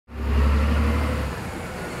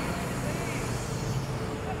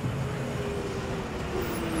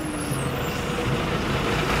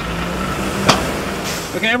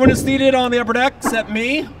Okay, everyone is seated on the upper deck except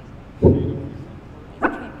me.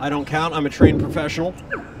 I don't count, I'm a trained professional.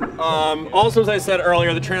 Also, as I said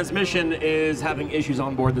earlier, the transmission is having issues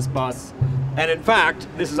on board this bus. And in fact,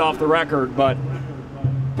 this is off the record, but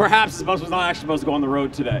perhaps this bus was not actually supposed to go on the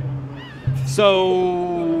road today.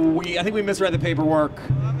 So, I think we misread the paperwork.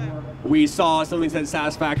 We saw something that said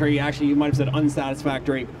satisfactory. Actually, you might have said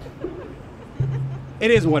unsatisfactory. It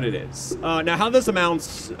is what it is. Now, how this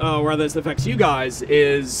amounts, or how this affects you guys,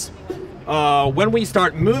 is when we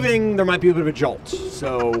start moving, there might be a bit of a jolt.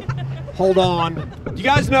 So, hold on. Do you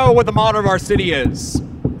guys know what the motto of our city is?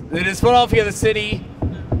 It is Philadelphia, the city.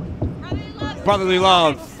 Brotherly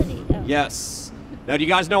love. Yes. Now, do you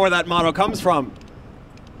guys know where that motto comes from?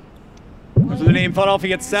 Comes from the name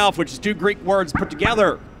Philadelphia itself, which is two Greek words put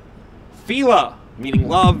together. Phila, meaning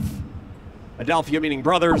love. Adelphia, meaning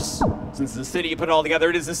brothers. Since it's a city, you put it all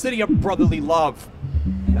together, it is a city of brotherly love.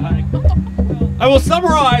 I will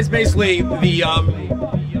summarize basically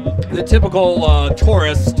the typical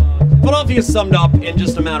tourist. Philadelphia is summed up in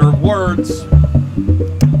just a matter of words.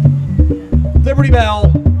 Liberty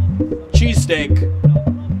Bell, cheesesteak,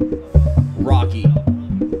 Rocky.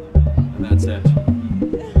 And that's it.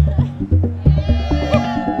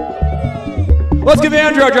 Let's give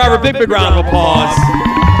Andrew, our driver, a big round of applause.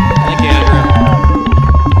 Thank you, Andrew.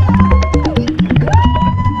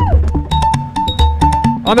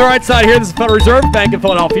 On the right side here, this is the Federal Reserve Bank of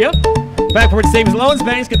Philadelphia. Bank for which savings and loans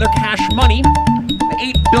banks get their cash money.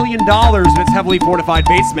 $8 billion in its heavily fortified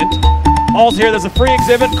basement. Also here, there's a free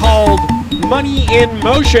exhibit called Money in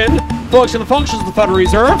Motion, focusing on the functions of the Federal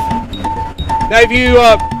Reserve. Now, if you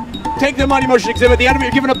take the Money in Motion exhibit, at the end of it,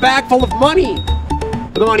 you're given a bag full of money.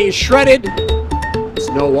 But the money is shredded. It's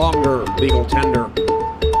no longer legal tender.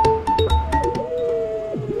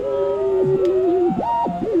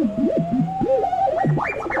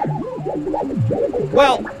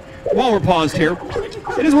 Well, while we're paused here,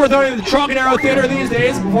 it is worth noting that the Trocadero Theater these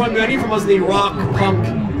days performing many from most of the rock, punk,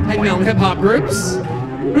 heavy metal, and hip-hop groups.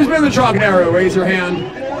 Who's been to the Trocadero? Raise your hand.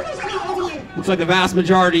 Looks like the vast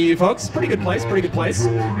majority of you folks. Pretty good place, pretty good place.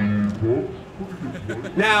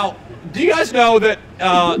 Now, do you guys know that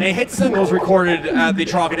a hit single was recorded at the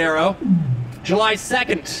Trocadero July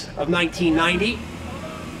 2nd of 1990?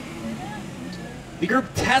 The group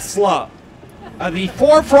Tesla, the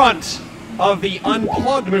forefront of the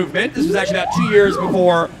Unplugged movement. This was actually about 2 years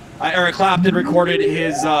before Eric Clapton recorded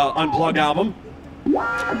his Unplugged album.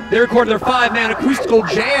 They recorded their 5-man acoustical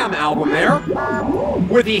jam album there,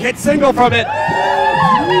 with the hit single from it.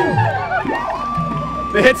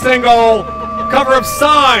 The hit single, cover of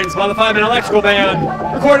Signs by the 5-man electrical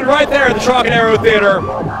band, recorded right there at the Trocadero Theater.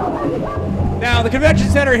 Now, the convention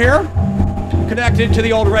center here, connected to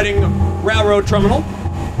the old Reading Railroad Terminal.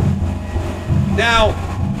 Now,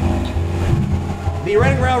 the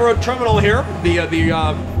Reading Railroad Terminal here, the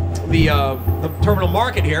terminal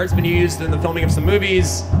market here, has been used in the filming of some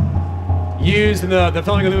movies. Used in the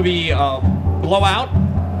filming of the movie Blowout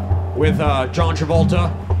with John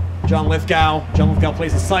Travolta, John Lithgow. John Lithgow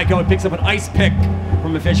plays a psycho and picks up an ice pick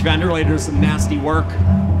from a fish vendor. Later does some nasty work.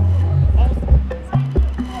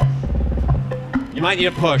 You might need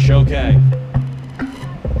a push, okay.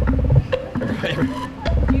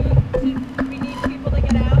 Do we need people to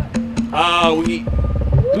get out?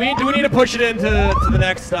 Do we need to push it into the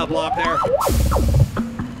next block there?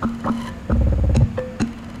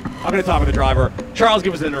 I'm going to talk with the driver. Charles,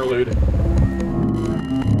 give us an interlude.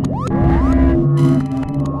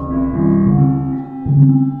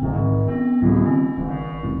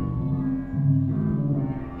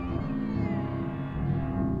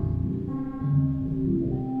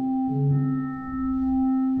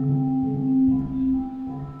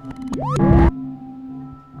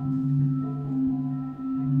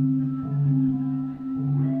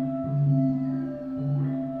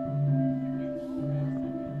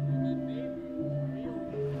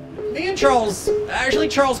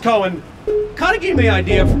 Charles Cohen kind of gave me the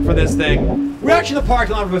idea for this thing. We were actually in the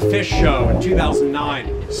parking lot of a fish show in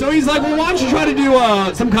 2009. So he's like, well, why don't you try to do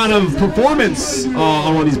some kind of performance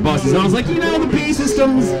on one of these buses? And I was like, you know, the PA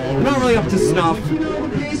systems are not really up to snuff.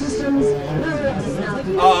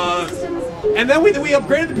 And then we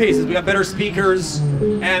upgraded the pieces. We got better speakers,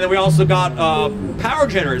 and then we also got power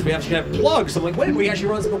generators. We actually have plugs. So I'm like, wait, we actually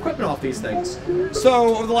run some equipment off these things.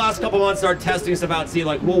 So over the last couple months, started testing stuff out, see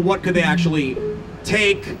like, well, what could they actually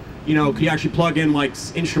take? You know, could you actually plug in like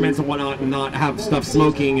instruments and whatnot, and not have stuff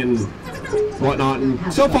smoking and whatnot?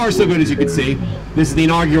 And so far, so good, as you can see. This is the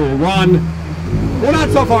inaugural run. Well, not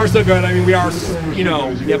so far, so good. I mean, we are, you know,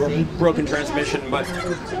 we have a broken transmission, but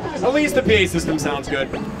at least the PA system sounds good.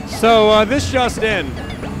 So this just in.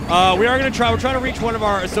 We're trying to reach one of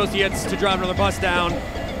our associates to drive another bus down.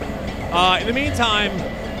 In the meantime,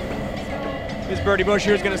 Ms. Birdie Busch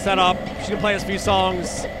here is going to set up. She's going to play us a few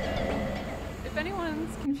songs. If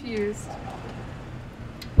anyone's confused,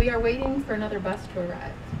 we are waiting for another bus to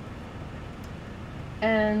arrive.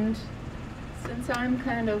 And since I'm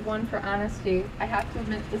kind of one for honesty, I have to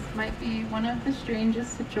admit this might be one of the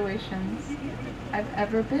strangest situations I've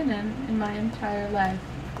ever been in my entire life.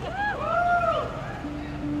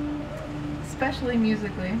 Especially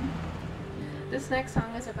musically. This next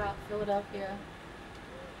song is about Philadelphia.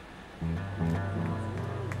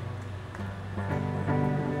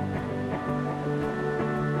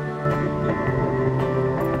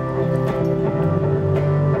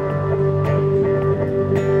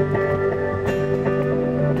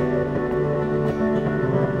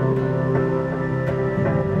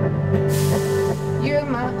 You're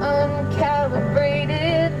my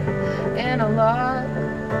uncalibrated analog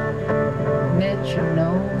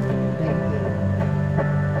metronome, baby.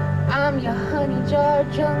 I'm your honey jar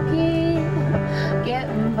junkie,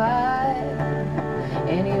 getting by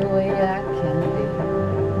any way I can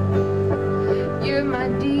be. You're my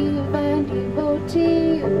divine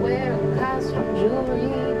devotee, wearing costume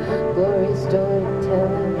jewelry, gory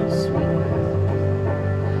storytelling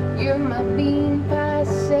sweet. You're my bean pie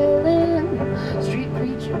sailing, street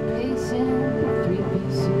preacher pacing,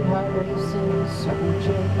 three-piece suit heart racing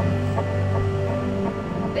soldier.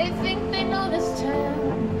 They think they know this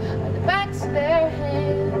town by the backs of their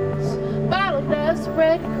hands. Bottle dust,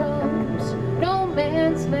 breadcrumbs, no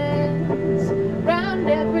man's lands. Round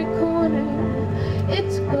every corner,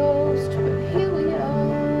 it's a ghost, but here we are.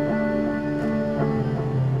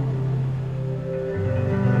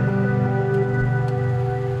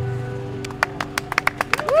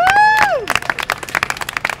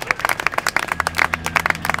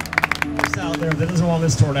 Who's out there that doesn't want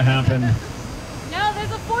this tour to happen?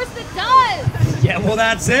 Yeah, well,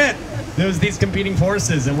 that's it. There's these competing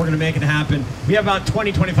forces, and we're going to make it happen. We have about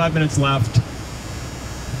 20-25 minutes left.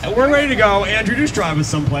 And we're ready to go. Andrew, just drive us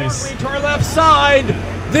someplace. To our left side,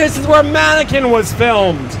 this is where Mannequin was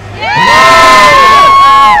filmed.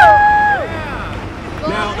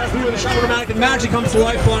 Now, that's where the shot where Mannequin magic comes to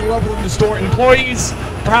life, falling in love with the store employees.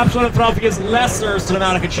 Perhaps one of Philadelphia's lesser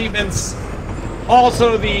cinematic achievements.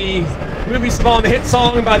 Also, the movie spawned the hit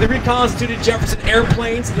song by the reconstituted Jefferson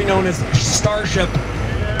Airplane, something known as Starship.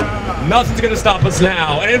 Nothing's going to stop us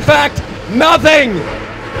now. And in fact, nothing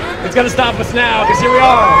is going to stop us now, because here we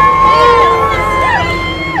are.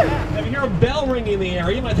 If you hear a bell ringing in the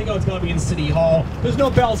area, you might think, oh, it's going to be in City Hall. There's no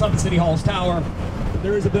bells up in City Hall's tower.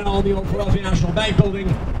 There is a bell in the old Philadelphia National Bank building.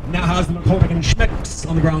 Now has the McCormick and Schmicks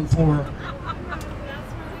on the ground floor.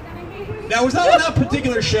 Now, it was not on that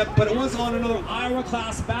particular ship, but it was on another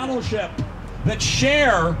Ira-class battleship that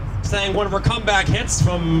Cher sang one of her comeback hits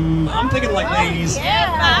from, I'm thinking like ladies.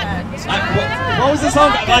 What was the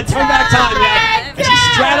song? Turn Back Time, yeah. And she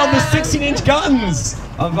straddled the 16-inch guns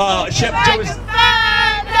of ship. I can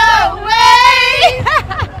find a way.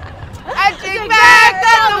 I think back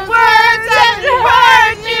on the words that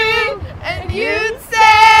hurt you, and you'd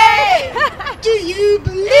say, do you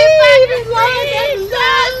believe in love and love?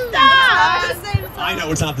 I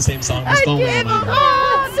know it's not the same song. I give them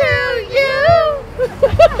all to you.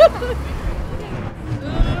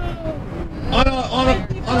 On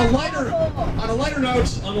a lighter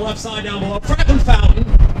note, on the left side down below, Franklin Fountain,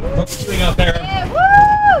 queuing out there.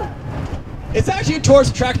 It's actually a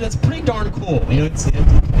tourist attraction that's pretty darn cool. You know, it's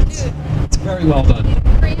very well done.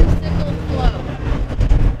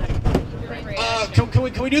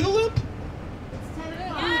 Can we do the loop?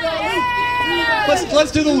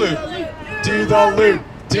 Let's do the loop. Do the loop.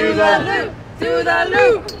 Do the loop. Do the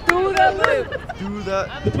loop. Do the loop. Do the.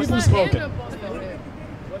 The people spoken.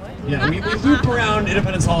 Yeah, we loop around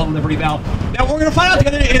Independence Hall and Liberty Bell. Now, what we're going to find out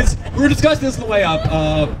together is, we were discussing this on the way up,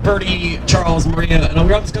 Birdie, Charles, Maria, and we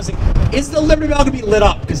were all discussing, is the Liberty Bell going to be lit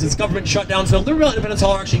up because it's government shutdown? So Liberty Bell and Independence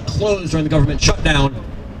Hall are actually closed during the government shutdown.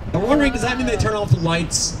 And we're wondering, does that mean they turn off the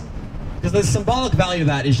lights? Because the symbolic value of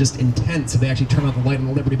that is just intense if they actually turn off the light on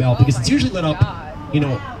the Liberty Bell, because it's usually lit up, you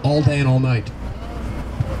know, all day and all night.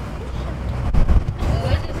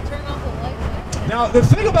 Now, the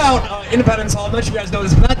thing about Independence Hall, I'm not sure you guys know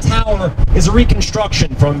this, but that tower is a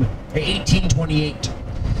reconstruction from 1828.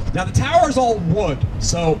 Now, the tower is all wood,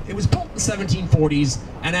 so it was built in the 1740s,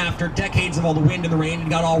 and after decades of all the wind and the rain, it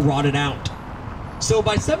got all rotted out. So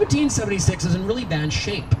by 1776, it was in really bad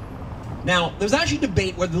shape. Now, there's actually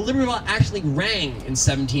debate whether the Liberty Bell actually rang in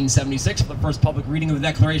 1776 for the first public reading of the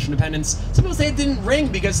Declaration of Independence. Some people say it didn't ring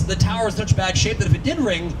because the tower is in such bad shape that if it did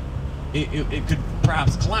ring, it could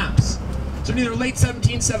perhaps collapse. So So in either late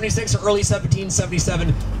 1776 or early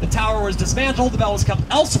 1777, the tower was dismantled, the bell was kept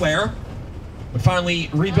elsewhere, but finally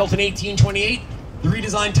rebuilt in 1828. The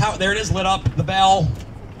redesigned tower, there it is, lit up, the bell.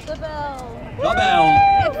 The bell. The bell.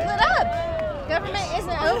 It's lit up. Government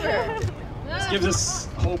isn't over. This gives us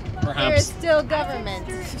hope, perhaps. There is still government.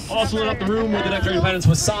 Also lit up the room where the Declaration of Independence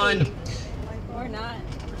was signed. Or not.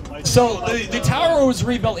 So the tower was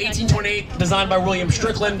rebuilt 1828, designed by William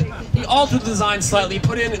Strickland. He altered the design slightly,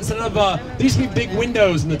 put in, instead of, there used to be big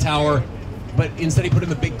windows in the tower, but instead he put in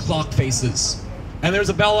the big clock faces. And there's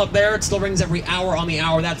a bell up there, it still rings every hour on the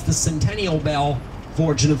hour. That's the Centennial Bell,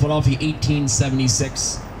 forged in Philadelphia,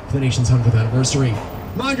 1876, for the nation's 100th anniversary.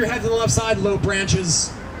 Mind your head to the left side, low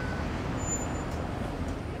branches.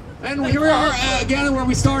 And here we are again where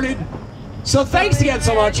we started. So thanks again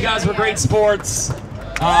so much, you guys were great sports.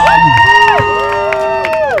 We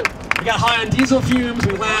got high on diesel fumes,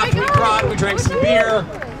 we laughed, we cried, we drank some beer.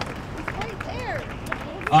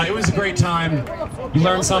 It was a great time. You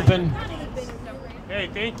learned something. Hey,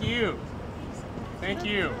 thank you. Thank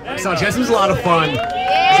you. Thanks so much, guys. It was a lot of fun. It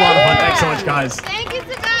was a lot of fun. Thanks so much, guys. Thank you,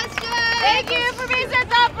 Sebastian. Thank you for being so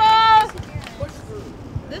thoughtful.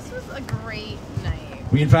 This was a great night.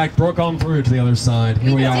 We, in fact, broke on through to the other side.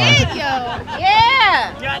 Here we are. Did yo.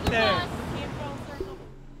 Yeah. Got there.